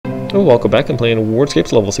Oh, welcome back. I'm playing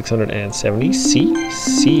WORDSCAPES level 670.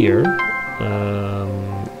 Seer,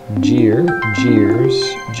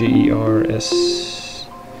 Jeers, Gers,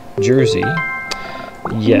 Jersey,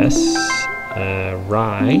 yes,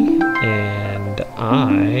 Rye, and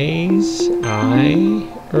Eyes, and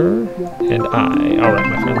I. Alright,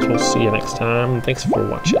 my friends, we'll see you next time. Thanks for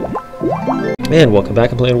watching. And welcome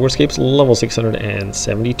back. I'm playing WORDSCAPES level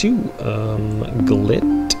 672.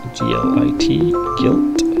 Glit, G-L-I-T,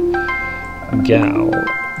 Gilt, Gal,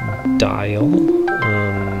 Dial,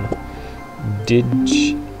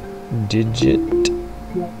 Digit,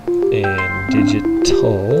 and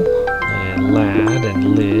Digital, and Lad,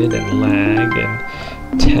 and Lid, and Lag, and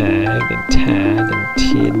Tag, and Tad, and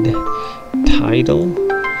Tid, Tidal,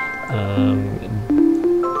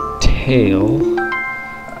 Tail,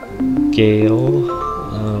 Gale,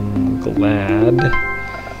 Glad,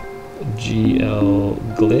 GL,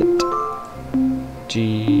 Glit,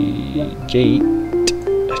 Gate,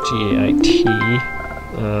 G-A-I-T,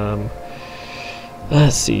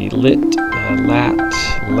 let's see, Lit, Lat,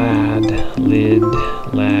 Lad, Lid,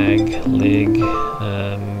 Lag, Lig,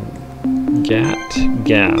 Gat,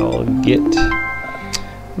 Gal, Git.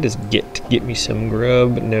 What is Git? Get me some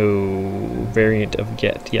grub? No. Variant of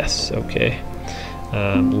get. Yes, okay.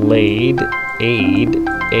 Laid, Aid,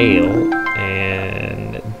 Ale,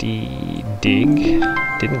 and dig.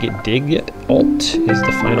 Didn't get dig yet. Alt is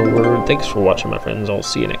the final word. Thanks for watching, my friends. I'll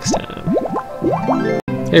see you next time.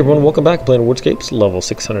 Hey everyone, welcome back. Playing WORDSCAPES level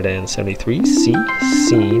 673.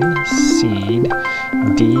 Scene, Seed,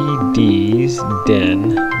 D's,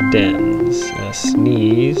 Den, Dens,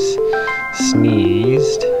 Sneeze,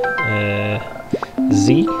 Sneezed,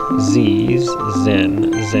 Z's,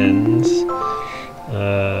 Zen, Zens,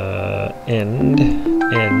 End,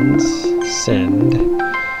 Ends, Send,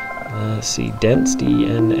 let's see, Dense,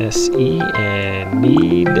 D-N-S-E, and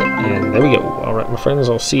Need, and there we go. Alright, my friends,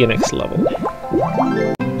 I'll see you next level.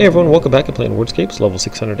 Hey everyone, welcome back. I'm playing WORDSCAPES level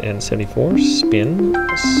 674. Spin,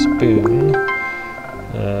 Spoon,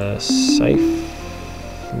 Siph,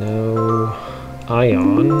 no,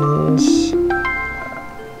 Ions,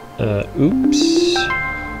 Oops,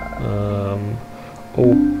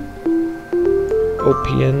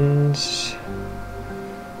 Opians,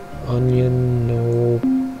 Onion, no,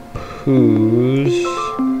 Poos,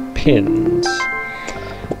 Pins,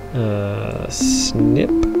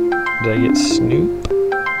 Snip, did I get Snoop?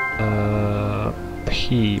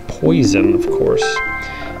 Poison, of course,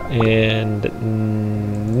 and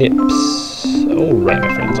Nips. Alright,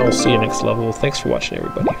 my friends, I'll see you next level. Thanks for watching,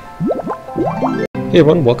 everybody. Hey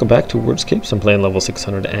everyone, welcome back to WORDSCAPES. I'm playing level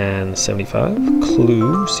 675.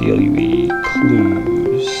 Clue, C-L-U-E,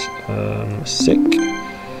 clues. Sick,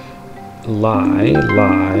 lie,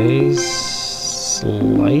 lies,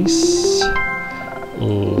 slice,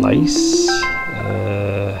 lice,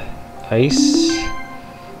 ice,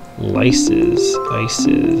 lices,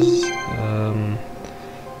 ices,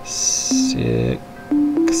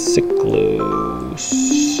 sickle,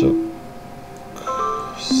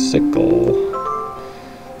 sickle,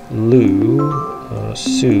 loo,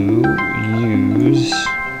 sue, use,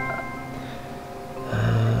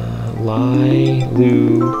 lie,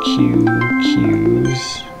 loo,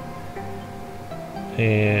 cues,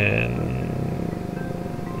 and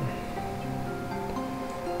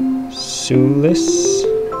Sulis,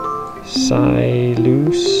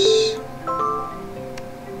 Silus,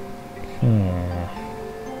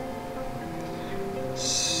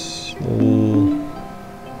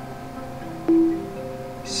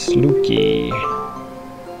 Slooky.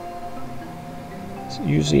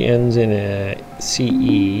 Usually ends in a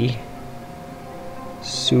CE.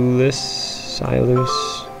 Sulis, Silus.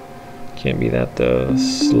 Can't be that though.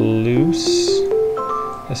 Sluice.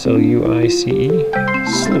 S-L-U-I-C-E.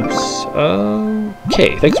 Sluice.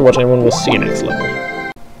 Okay, thanks for watching everyone. We'll see you next level.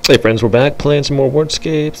 Hey friends, we're back playing some more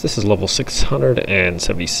WORDSCAPES. This is level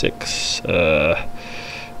 676.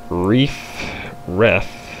 Reef, ref,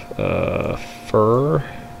 fur,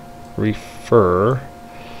 refer,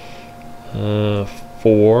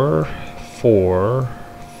 for,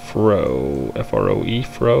 fro, F-R-O-E,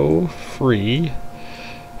 fro, free,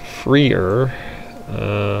 freer,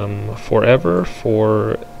 forever,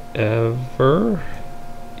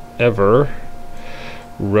 ever,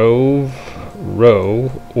 rove,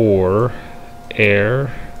 row, or,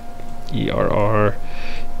 air, E-R-R,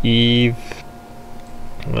 eve,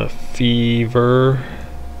 fever,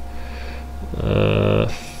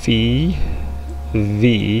 fee,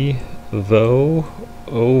 v, vo,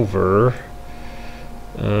 over,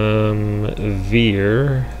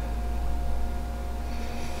 veer,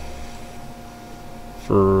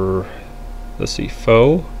 for, let's see,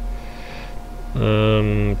 foe,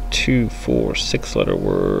 2, 4, 6 letter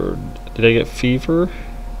word. Did I get fever?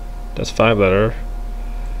 That's 5 letter.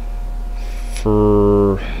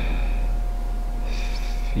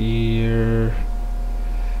 Fear.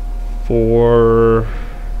 Forve.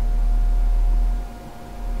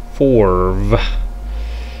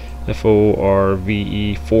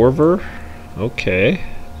 F-O-R-V-E. Forver. Okay.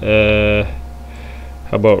 How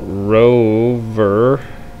about rover?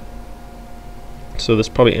 So this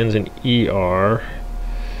probably ends in ER.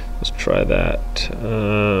 Let's try that.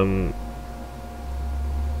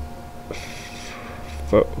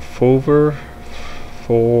 Fover.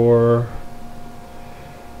 Fourier.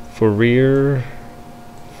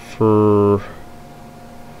 Frover.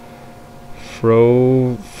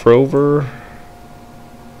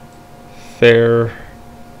 Fair.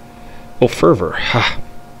 Oh, fervor. Ha.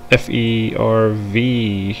 F-E-R-V-E-R.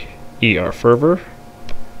 Fervor.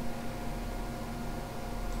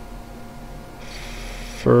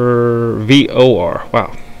 V-O-R.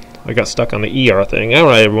 Wow. I got stuck on the ER thing.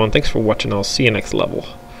 Alright, everyone. Thanks for watching. I'll see you next level.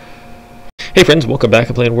 Hey, friends. Welcome back.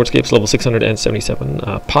 I'm playing WORDSCAPES level 677.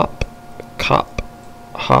 Pop. Cop.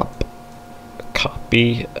 Hop.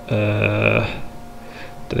 Copy.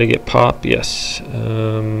 Did I get pop? Yes.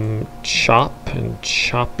 Chop and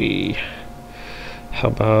choppy. How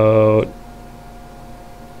about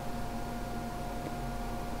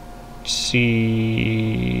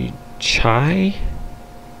chai?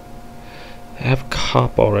 I have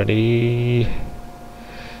cop already.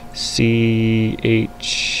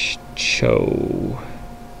 Cho.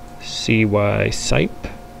 CY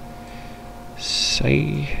sipe.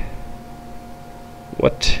 Say.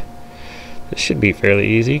 What? This should be fairly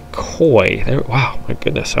easy. Koi. There, wow, my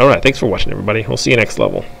goodness. Alright, thanks for watching, everybody. We'll see you next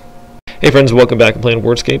level. Hey, friends, welcome back. I'm playing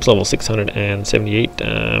WORDSCAPES level 678.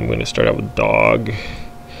 I'm going to start out with dog.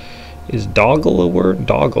 Is doggle a word?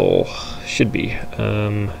 Doggle. Should be.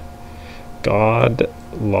 God,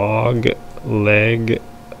 log, leg,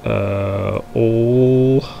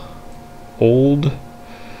 old,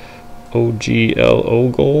 O-G-L,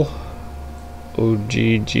 ogle,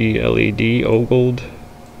 O-G-G-L-E-D, ogled,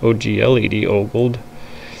 O-G-L-E-D, ogled,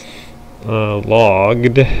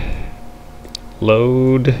 logged,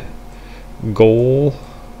 load, goal,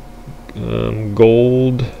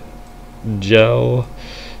 gold, gel,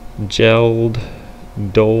 gelled,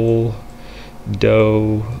 dole,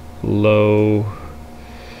 dough, low,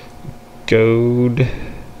 goad,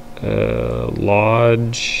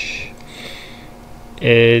 lodge,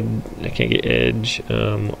 I can't get edge,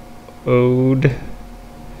 ode,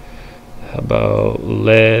 how about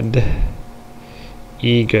lead,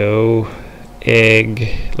 ego,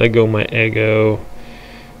 egg, let go my ego,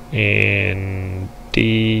 and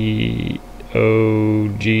D-O-G-G-E-L.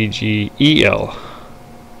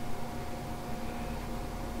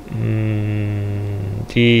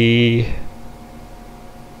 D-O-G-G,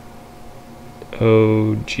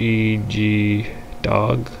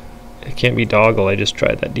 dog. It can't be doggle, I just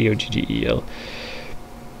tried that. D-O-G-G-E-L.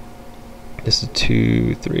 This is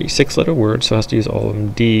 2, 3, 6 letter word, so it has to use all of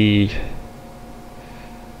them. D.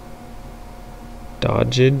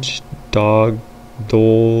 Dodgage, dog,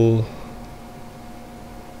 dole,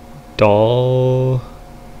 doll,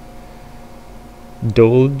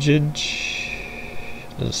 dolgage.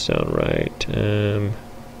 Doesn't sound right.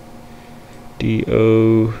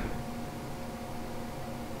 D-O.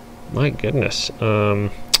 My goodness.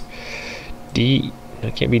 D.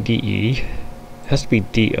 That can't be D-E. It has to be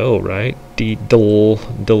D-O, right?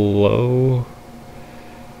 D-Dolo.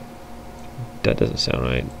 That doesn't sound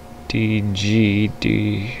right. D-G.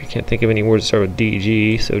 D. I can't think of any words that start with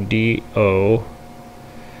D-G. So D-O.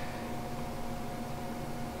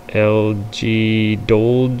 L-G.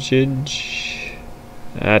 Dolgage.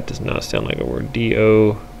 That does not sound like a word.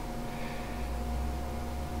 D-O.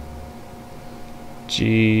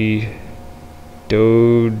 G.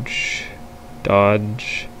 Doge.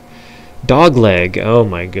 Dodge. Dogleg. Oh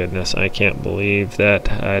my goodness. I can't believe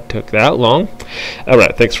that took that long.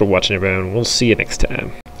 Alright, thanks for watching, everyone. We'll see you next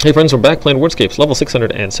time. Hey, friends, we're back playing WORDSCAPES level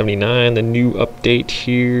 679. The new update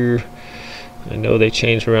here. I know they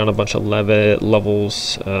changed around a bunch of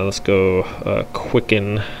levels. Let's go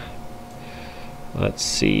quicken. Let's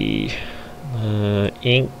see.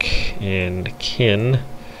 Ink and kin.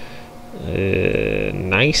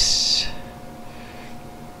 Nice.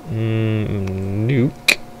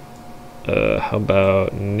 Nuke. How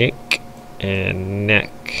about nick and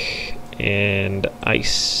neck and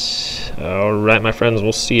ice. Alright, my friends,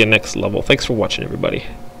 we'll see you next level. Thanks for watching, everybody.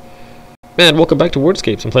 And welcome back to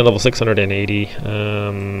WORDSCAPES. I'm playing level 680.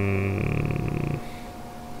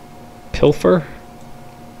 Pilfer.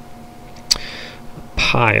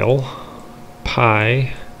 Pile.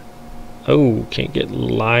 pie. Oh, can't get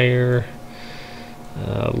liar.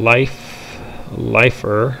 Life,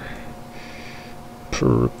 lifer.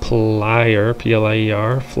 Plier,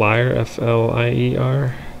 P-L-I-E-R. Flyer,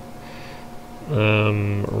 F-L-I-E-R.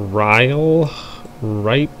 Rile,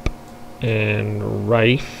 ripe, and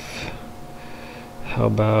rife. How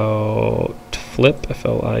about flip,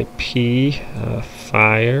 F-L-I-P.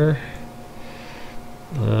 Fire.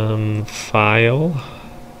 File.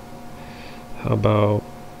 How about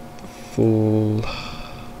full,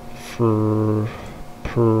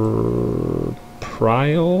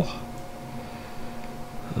 prial.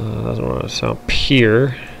 Doesn't want to sound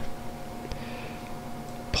peer.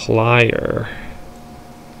 Plier.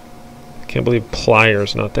 Can't believe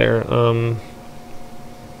plier's not there.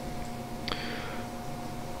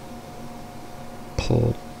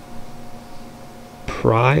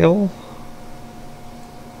 Prial.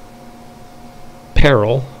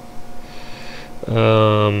 Peril.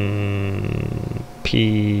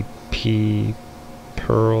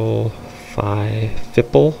 Pearl.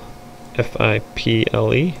 Fipple.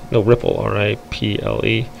 F-I-P-L-E. No, ripple.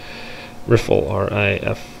 R-I-P-L-E. Riffle.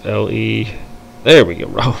 R-I-F-L-E. There we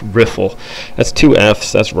go. Oh, riffle. That's 2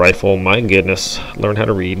 F's. That's rifle. My goodness. Learn how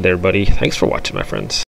to read there, buddy. Thanks for watching, my friends.